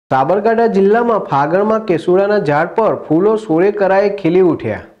સાબરકાંઠા જિલ્લામાં ફાગણમાં કેસુડાના ઝાડ પર ફૂલો સોળે કરાએ ખીલી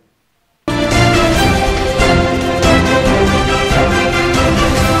ઉઠ્યા।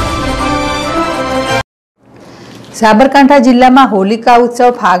 સાબરકાંઠા જિલ્લામાં હોલિકા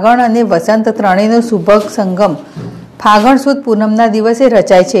ઉત્સવ ફાગણ અને વસંત ત્રણેયનો શુભ સંગમ ફાગણ સુદ પૂનમના દિવસે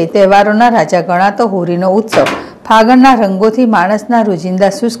રચાય છે। તહેવારોના રાજા ગણાતો હોળીનો ઉત્સવ ફાગણના રંગોથી માણસના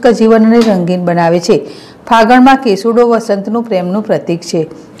રોજિંદા શુષ્ક જીવનને રંગીન બનાવે છે। ફાગણમાં કેસુડો વસંતનું પ્રેમનું પ્રતીક છે।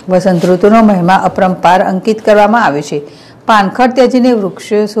 વસંત ઋતુનો મહિમા અપરંપાર અંકિત કરવામાં આવે છે। પાનખર ત્યજીને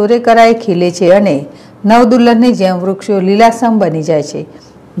વૃક્ષો સોરે કરાએ ખીલે છે અને નવદુલ્હનની જેમ વૃક્ષો લીલાછમ બની જાય છે।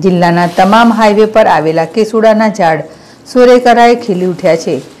 જિલ્લાના તમામ હાઈવે પર આવેલા કેસુડાના ઝાડ સોરે કરાએ ખીલી ઉઠ્યા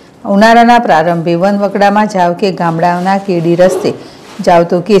છે। ઉનાળાના પ્રારંભે વનવગડામાં જાવ કે ગામડાના કેડી રસ્તે જાવ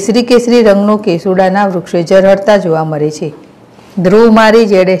તો કેસરી કેસરી રંગનો કેસુડાના વૃક્ષો ઝળહળતા જોવા મળે છે। ધ્રુવ મારી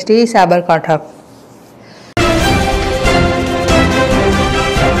ZSTV સાબરકાંઠા।